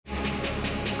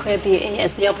queer beauty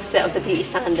is the opposite of the beauty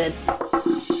standard.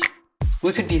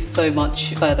 We could be so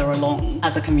much further along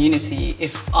as a community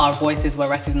if our voices were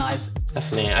recognised.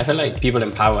 Definitely. I feel like people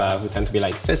in power who tend to be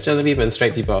like cisgender people and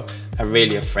straight people are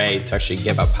really afraid to actually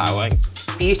give up power.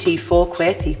 Beauty for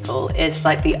queer people is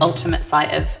like the ultimate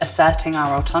site of asserting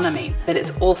our autonomy, but it's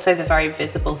also the very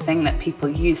visible thing that people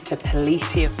use to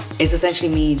police you. It's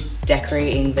essentially me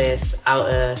decorating this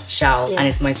outer shell, and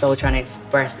it's my soul trying to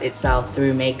express itself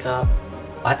through makeup.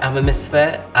 I am a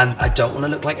misfit and I don't want to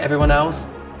look like everyone else.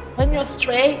 When you're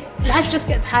straight, life just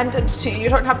gets handed to you. You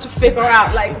don't have to figure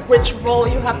out like which role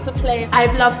you have to play. I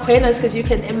love queerness because you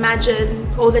can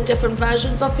imagine all the different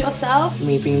versions of yourself. For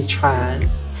me being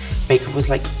trans, makeup was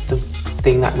like the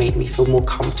thing that made me feel more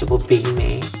comfortable being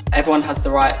me. Everyone has the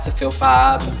right to feel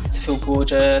fab, to feel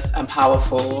gorgeous and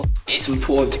powerful. It's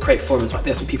important to create forums like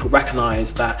this when people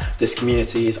recognise that this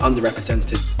community is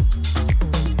underrepresented.